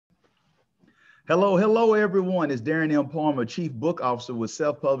Hello, hello, everyone. It's Darren M. Palmer, Chief Book Officer with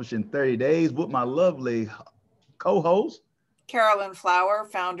Self Publishing 30 Days, with my lovely co host. Carolyn Flower,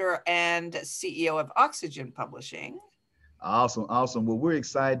 founder and CEO of Oxygen Publishing. Awesome, awesome. Well, we're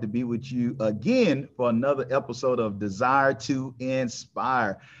excited to be with you again for another episode of Desire to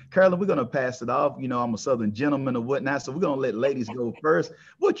Inspire. Carolyn, we're going to pass it off. You know, I'm a Southern gentleman or whatnot, so we're going to let ladies go first.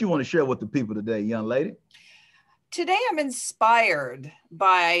 What you want to share with the people today, young lady? Today, I'm inspired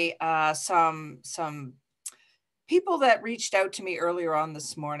by some people that reached out to me earlier on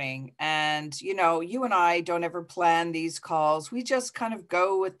this morning. And, you and I don't ever plan these calls. We just kind of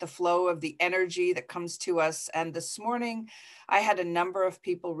go with the flow of the energy that comes to us. And this morning, I had a number of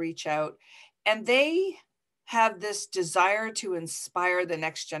people reach out, and they have this desire to inspire the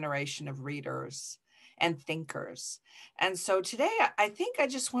next generation of readers and thinkers. And so today, I think I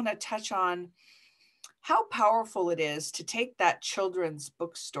just want to touch on how powerful it is to take that children's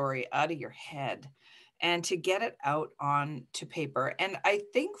book story out of your head and to get it out on to paper. And I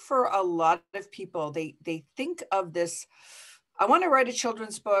think for a lot of people, they think of this, I want to write a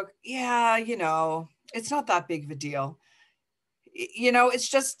children's book. Yeah, it's not that big of a deal.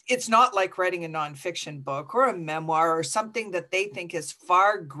 It's not like writing a nonfiction book or a memoir or something that they think is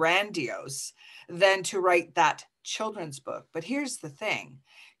far grandiose than to write that children's book. But here's the thing.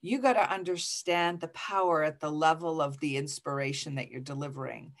 You got to understand the power at the level of the inspiration that you're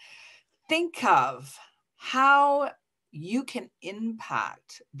delivering. Think of how you can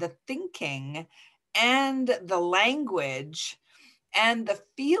impact the thinking and the language and the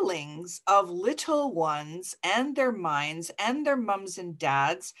feelings of little ones and their minds and their mums and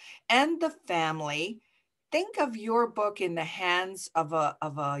dads and the family. Think of your book in the hands of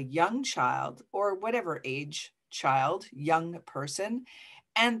a young child, or whatever age child, young person,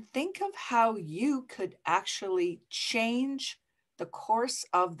 and think of how you could actually change the course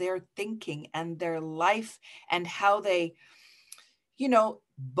of their thinking and their life, and how they,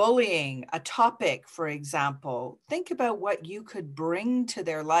 bullying, a topic, for example. Think about what you could bring to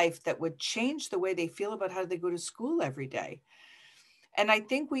their life that would change the way they feel about how they go to school every day. And I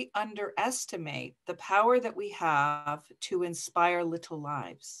think we underestimate the power that we have to inspire little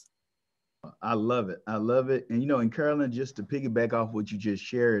lives. I love it. I love it. And, and Carolyn, just to piggyback off what you just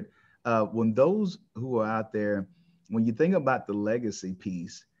shared, when those who are out there, when you think about the legacy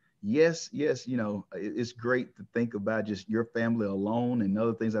piece, yes, it's great to think about just your family alone and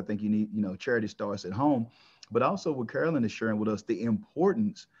other things. I think you need, charity starts at home, but also what Carolyn is sharing with us, the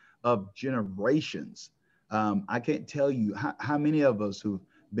importance of generations. I can't tell you how many of us who've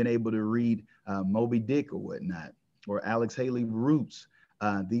been able to read Moby Dick or whatnot, or Alex Haley Roots.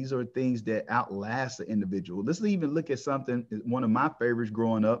 These are things that outlast the individual. Let's even look at something. One of my favorites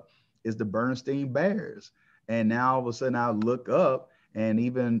growing up is the Bernstein Bears. And now all of a sudden I look up, and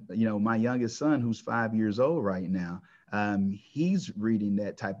even, my youngest son, who's 5 years old right now, he's reading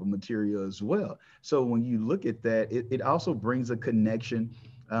that type of material as well. So when you look at that, it also brings a connection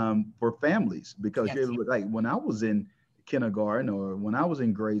for families, because Yes. you're like, when I was in kindergarten or when I was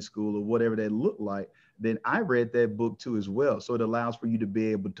in grade school or whatever that looked like, then I read that book too as well. So it allows for you to be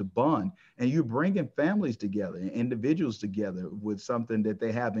able to bond, and you're bringing families together and individuals together with something that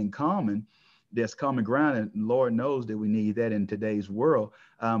they have in common, that's common ground. And Lord knows that we need that in today's world.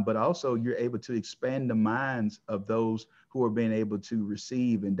 But also you're able to expand the minds of those who are being able to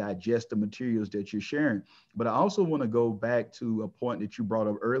receive and digest the materials that you're sharing. But I also want to go back to a point that you brought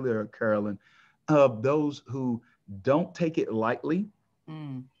up earlier, Carolyn, of those who don't take it lightly,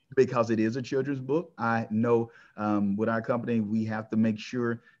 Mm. because it is a children's book. I know with our company, we have to make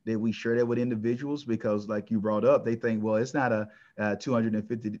sure that we share that with individuals, because, like you brought up, they think, well, it's not a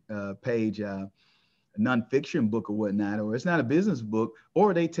 250 page nonfiction book or whatnot, or it's not a business book,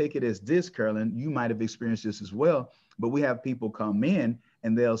 or they take it as this, Carolyn. You might have experienced this as well, but we have people come in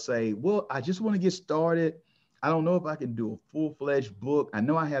and they'll say, well, I just want to get started. I don't know if I can do a full-fledged book. I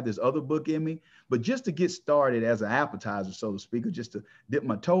know I have this other book in me, but just to get started as an appetizer, so to speak, or just to dip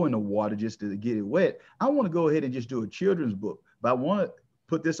my toe in the water, just to get it wet, I want to go ahead and just do a children's book. But I want to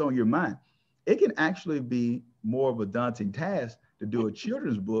put this on your mind. It can actually be more of a daunting task to do a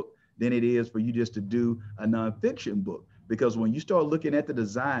children's book than it is for you just to do a nonfiction book. Because when you start looking at the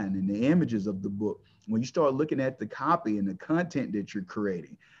design and the images of the book, when you start looking at the copy and the content that you're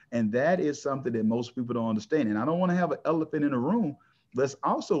creating, and that is something that most people don't understand. And I don't want to have an elephant in the room. Let's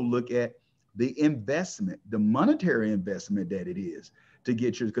also look at the investment, the monetary investment that it is. to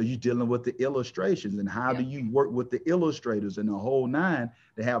get yours, because you're dealing with the illustrations and how do you work with the illustrators and the whole nine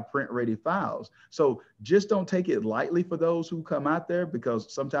to have print ready files. So just don't take it lightly for those who come out there,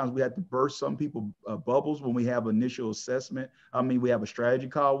 because sometimes we have to burst some people bubbles when we have initial assessment. I mean, we have a strategy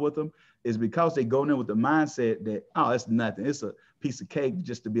call with them, is because they go in with the mindset that, oh, it's nothing. It's a piece of cake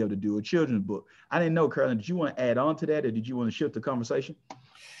just to be able to do a children's book. I didn't know, Carolyn, did you want to add on to that, or did you want to shift the conversation?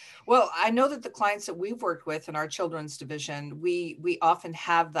 Well, I know that the clients that we've worked with in our children's division, we often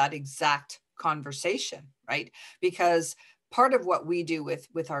have that exact conversation, right? Because part of what we do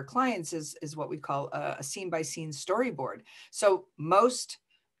with our clients is what we call a scene by scene storyboard. So most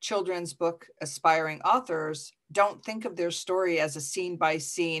children's book aspiring authors don't think of their story as a scene by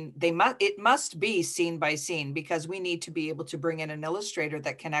scene. It must be scene by scene, because we need to be able to bring in an illustrator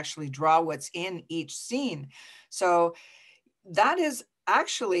that can actually draw what's in each scene. So that is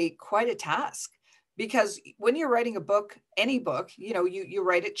actually quite a task, because when you're writing a book, any book, you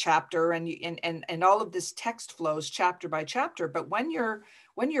write it chapter, and all of this text flows chapter by chapter. But when you're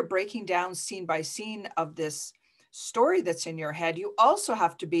breaking down scene by scene of this story that's in your head, you also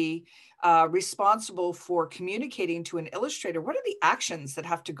have to be responsible for communicating to an illustrator what are the actions that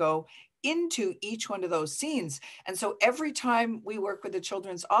have to go into each one of those scenes. And so every time we work with a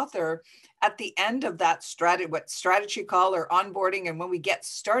children's author, at the end of that strategy call or onboarding, and when we get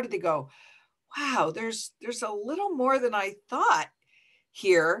started, they go, wow, there's a little more than I thought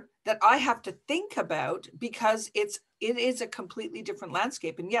here that I have to think about, because it is a completely different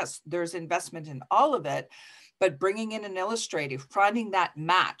landscape. And yes, there's investment in all of it, but bringing in an illustrator, finding that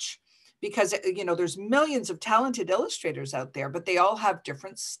match, because there's millions of talented illustrators out there, but they all have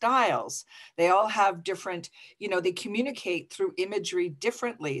different styles. They all have different, they communicate through imagery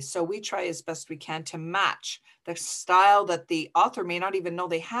differently. So we try as best we can to match the style that the author may not even know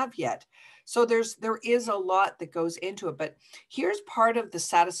they have yet. So there is a lot that goes into it, but here's part of the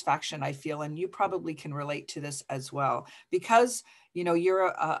satisfaction I feel, and you probably can relate to this as well, because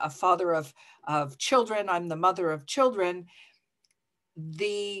you're a father of children. I'm the mother of children.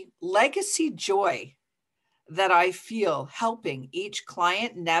 The legacy joy that I feel helping each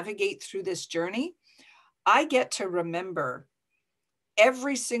client navigate through this journey, I get to remember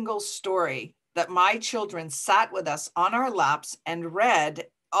every single story that my children sat with us on our laps and read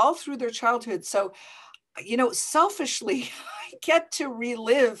all through their childhood. So, selfishly, I get to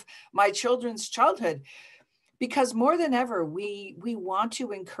relive my children's childhood, because more than ever, we want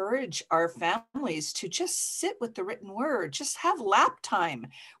to encourage our families to just sit with the written word, just have lap time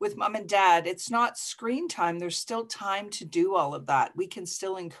with mom and dad. It's not screen time. There's still time to do all of that. We can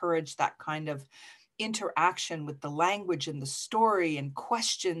still encourage that kind of interaction with the language and the story and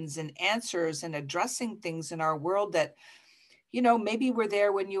questions and answers and addressing things in our world that, maybe were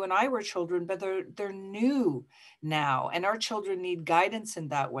there when you and I were children, but they're new now, and our children need guidance in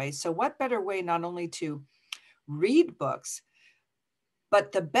that way. So what better way not only to read books,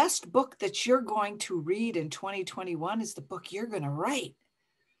 but the best book that you're going to read in 2021 is the book you're going to write.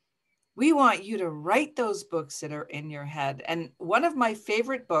 We want you to write those books that are in your head. And one of my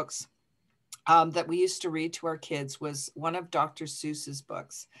favorite books that we used to read to our kids was one of Dr. Seuss's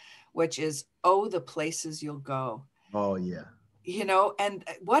books, which is Oh, the Places You'll Go. Oh, yeah. And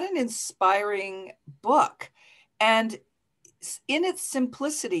what an inspiring book. And in its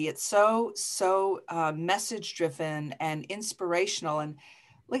simplicity, it's so message driven and inspirational. And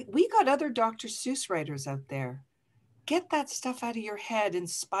like, we got other Dr. Seuss writers out there. Get that stuff out of your head.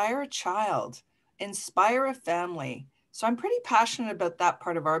 Inspire a child, inspire a family. So I'm pretty passionate about that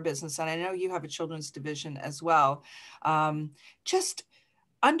part of our business. And I know you have a children's division as well. Just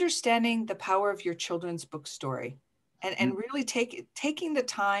understanding the power of your children's book story. And really taking the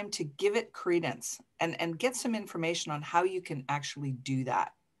time to give it credence and get some information on how you can actually do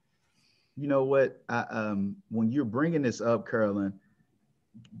that. You know what? When you're bringing this up, Carolyn,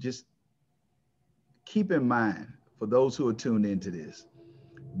 just keep in mind, for those who are tuned into this,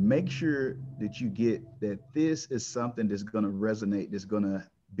 make sure that you get that this is something that's going to resonate, that's going to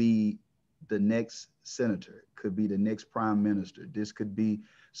be the next senator, could be the next prime minister. This could be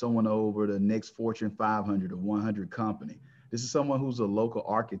someone over the next Fortune 500 or 100 company. This is someone who's a local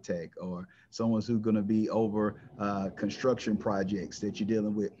architect, or someone who's going to be over construction projects that you're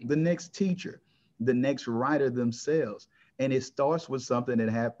dealing with, the next teacher, the next writer themselves. And it starts with something that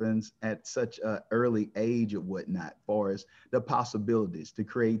happens at such an early age or whatnot, far as the possibilities, the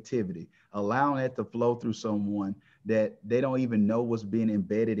creativity, allowing that to flow through someone that they don't even know what's being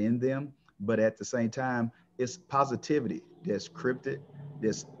embedded in them. But at the same time, it's positivity that's crypted,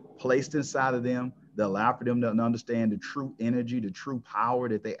 that's placed inside of them, that allow for them to understand the true energy, the true power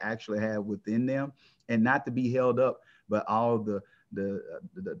that they actually have within them, and not to be held up by all the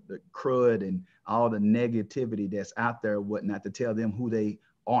the crud and all the negativity that's out there, whatnot, to tell them who they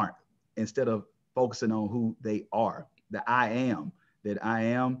aren't, instead of focusing on who they are. The I am, that I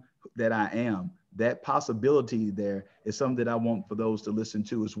am, that I am. That possibility there is something that I want for those to listen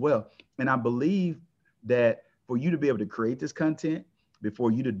to as well. And I believe that for you to be able to create this content,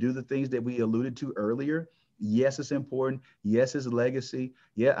 before you to do the things that we alluded to earlier, yes, it's important. Yes, it's legacy.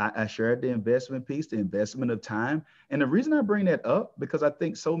 Yeah, I shared the investment piece, the investment of time. And the reason I bring that up, because I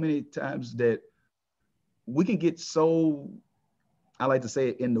think so many times that we can get so, I like to say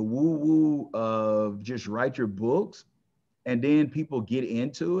it, in the woo woo of just write your books. And then people get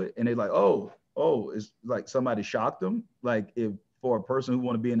into it and they're like, it's like somebody shocked them. Like, if for a person who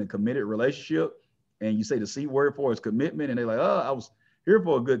want to be in a committed relationship and you say the C word for is commitment, and they're like, oh, I was here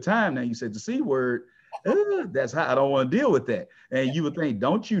for a good time. Now you said the C word, that's how I don't want to deal with that. And you would think,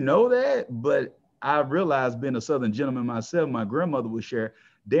 don't you know that? But I realized, being a Southern gentleman myself, my grandmother would share,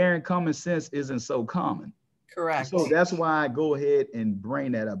 Darren, common sense isn't so common. So Correct. that's why I go ahead and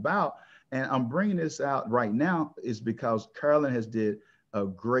bring that about. And I'm bringing this out right now is because Carolyn has did a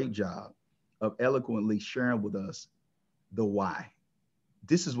great job of eloquently sharing with us the why.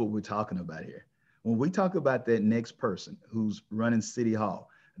 This is what we're talking about here. When we talk about that next person who's running City Hall,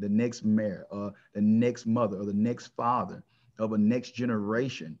 the next mayor, or the next mother, or the next father of a next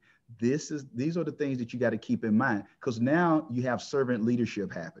generation, these are the things that you got to keep in mind, because now you have servant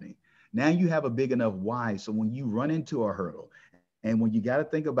leadership happening. Now you have a big enough why. So when you run into a hurdle, and when you got to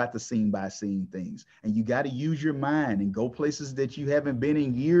think about the scene by scene things, and you got to use your mind and go places that you haven't been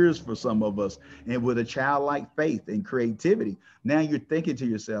in years for some of us, and with a childlike faith and creativity, now you're thinking to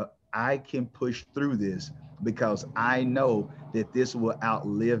yourself, I can push through this because I know that this will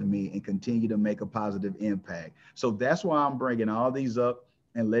outlive me and continue to make a positive impact. So that's why I'm bringing all these up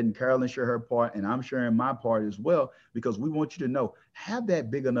and letting Carolyn share her part, and I'm sharing my part as well, because we want you to know, have that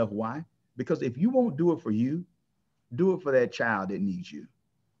big enough why. Because if you won't do it for you, do it for that child that needs you.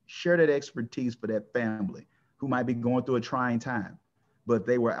 Share that expertise for that family who might be going through a trying time, but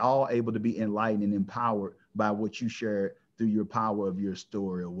they were all able to be enlightened and empowered by what you shared through your power of your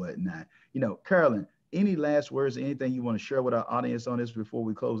story or whatnot. Carolyn, any last words, anything you want to share with our audience on this before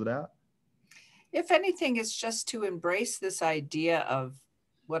we close it out? If anything, it's just to embrace this idea of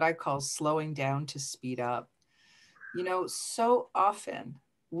what I call slowing down to speed up. So often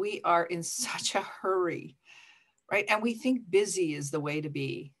we are in such a hurry, right? And we think busy is the way to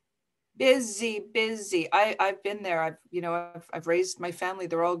be. Busy, busy. I've been there. I've raised my family.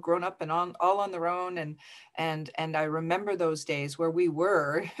 They're all grown up and all on their own. And I remember those days where we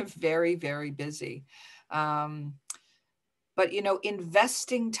were very, very busy. Um, but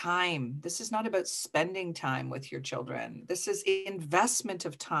investing time, this is not about spending time with your children. This is investment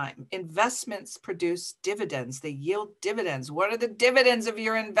of time. Investments produce dividends. They yield dividends. What are the dividends of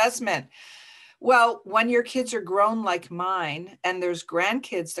your investment? Well, when your kids are grown like mine, and there's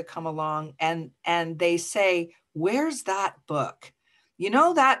grandkids that come along and they say, where's that book?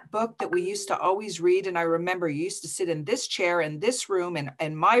 That book that we used to always read. And I remember you used to sit in this chair in this room and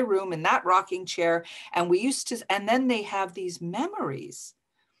in my room in that rocking chair. And we used to, and then they have these memories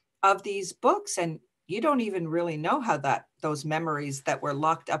of these books, and you don't even really know how those memories that were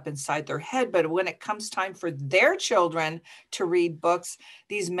locked up inside their head, but when it comes time for their children to read books,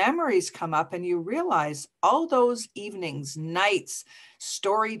 these memories come up, and you realize all those evenings, nights,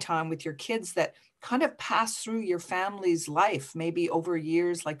 story time with your kids that kind of pass through your family's life, maybe over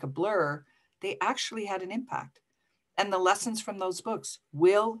years like a blur, they actually had an impact. And the lessons from those books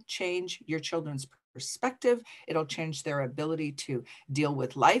will change your children's perspective. It'll change their ability to deal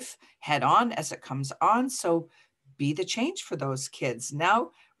with life head on as it comes on. So be the change for those kids.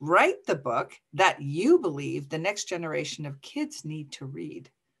 Now, write the book that you believe the next generation of kids need to read.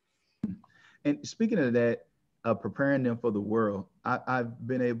 And speaking of that, preparing them for the world, I've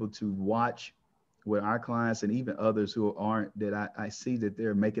been able to watch with our clients and even others who aren't, that I see that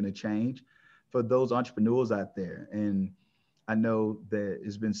they're making a change for those entrepreneurs out there. And I know that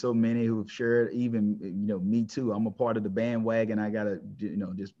there's been so many who have shared, even, me too. I'm a part of the bandwagon. I got to,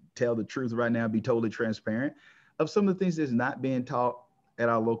 just tell the truth right now, be totally transparent of some of the things that's not being taught at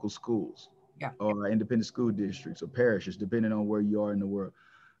our local schools Yeah. or independent school districts or parishes, depending on where you are in the world.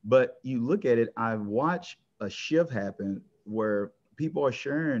 But you look at it, I've watched a shift happen where people are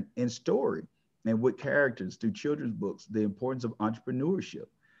sharing in story and with characters through children's books the importance of entrepreneurship,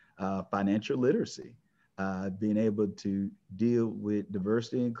 financial literacy, being able to deal with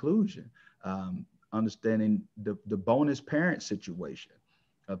diversity and inclusion, understanding the bonus parent situation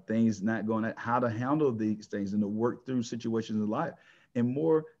of things not going to, how to handle these things and to work through situations in life. And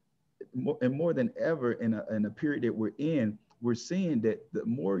more than ever in a period that we're in, we're seeing that the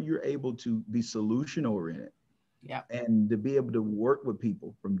more you're able to be solution oriented, yeah, and to be able to work with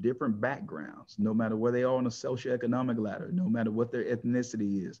people from different backgrounds, no matter where they are on a socioeconomic ladder, no matter what their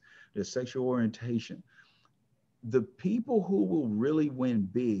ethnicity is, their sexual orientation, the people who will really win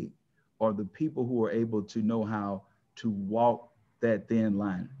big are the people who are able to know how to walk that thin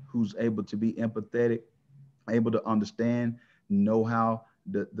line, who's able to be empathetic, able to understand, know how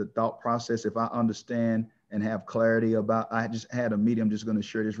the thought process. If I understand and have clarity about, I just had a meeting, I'm just going to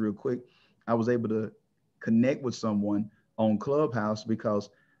share this real quick. I was able to connect with someone on Clubhouse because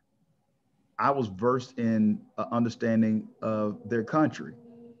I was versed in understanding of their country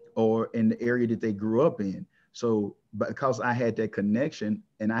or in the area that they grew up in. So because I had that connection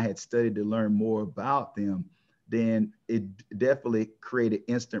and I had studied to learn more about them, then it definitely created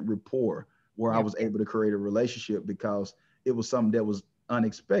instant rapport where I yeah. was able to create a relationship because it was something that was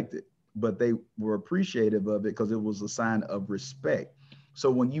unexpected, but they were appreciative of it because it was a sign of respect. So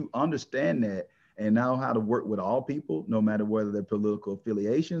when you understand that and know how to work with all people, no matter whether their political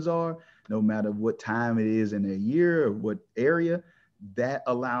affiliations are, no matter what time it is in their year or what area, that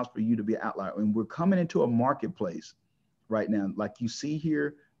allows for you to be an outlier. And we're coming into a marketplace right now, like you see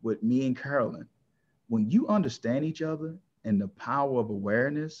here with me and Carolyn. When you understand each other and the power of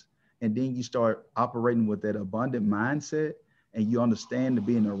awareness, and then you start operating with that abundant mindset, and you understand to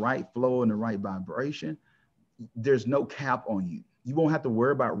be in the right flow and the right vibration, there's no cap on you. You won't have to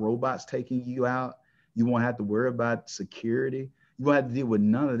worry about robots taking you out. You won't have to worry about security. You won't have to deal with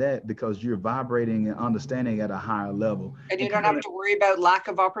none of that because you're vibrating and understanding at a higher level. And you And don't have Carolyn, to worry about lack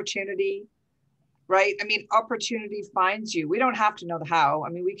of opportunity, right? I mean, opportunity finds you. We don't have to know the how. I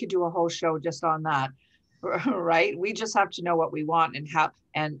mean, we could do a whole show just on that, right? We just have to know what we want and how,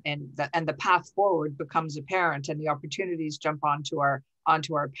 and the path forward becomes apparent, and the opportunities jump onto our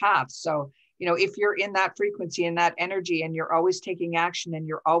path. So, you know, if you're in that frequency and that energy, and you're always taking action, and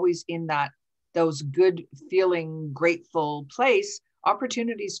you're always in those good feeling, grateful place,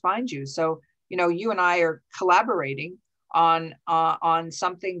 opportunities find you. So, you know, you and I are collaborating on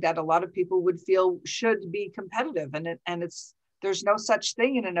something that a lot of people would feel should be competitive, and it's there's no such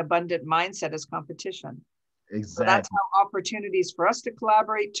thing in an abundant mindset as competition. So that's exactly. how opportunities for us to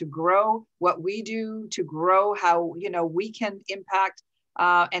collaborate, to grow what we do, to grow how, you know, we can impact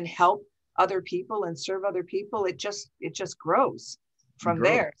and help other people and serve other people. It just grows from Grow.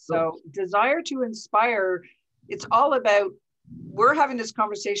 there. So desire to inspire, it's all about, we're having this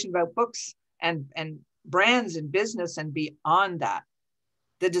conversation about books and brands and business and beyond that.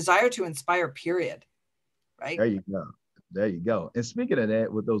 The desire to inspire, period. Right? There you go. There you go. And speaking of that,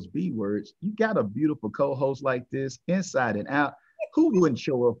 with those B words, you got a beautiful co-host like this, inside and out. Who wouldn't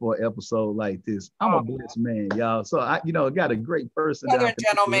show up for an episode like this? I'm a Oh, blessed man, y'all. So I, got a great person that I'm Southern connected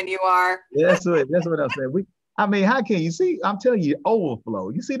with. gentleman you are. That's what I'm saying. I mean, how can you see? I'm telling you, overflow.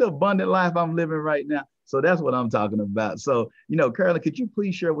 You see the abundant life I'm living right now. So that's what I'm talking about. So, Carolyn, could you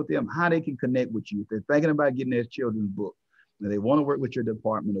please share with them how they can connect with you if they're thinking about getting their children's book and they want to work with your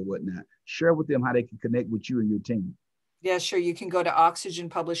department or whatnot? Share with them how they can connect with you and your team. Yeah, sure. You can go to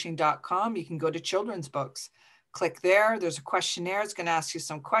oxygenpublishing.com. You can go to children's books. Click there. There's a questionnaire. It's going to ask you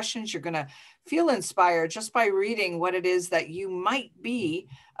some questions. You're going to feel inspired just by reading what it is that you might be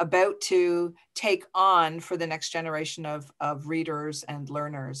about to take on for the next generation of readers and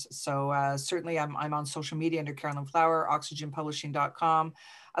learners. So certainly I'm on social media under Carolyn Flower, oxygenpublishing.com.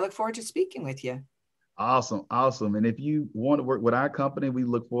 I look forward to speaking with you. Awesome. Awesome. And if you want to work with our company, we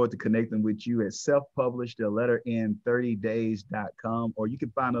look forward to connecting with you at self-published, the letter N 30days.com, or you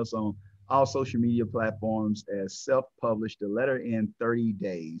can find us on all social media platforms as self-published, the letter N 30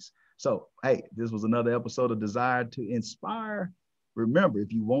 days. So, hey, this was another episode of Desire to Inspire. Remember,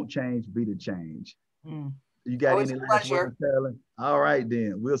 if you won't change, be the change. You got Always any a last pleasure. words, Carolyn? All right,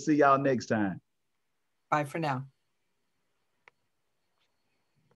 then. We'll see y'all next time. Bye for now.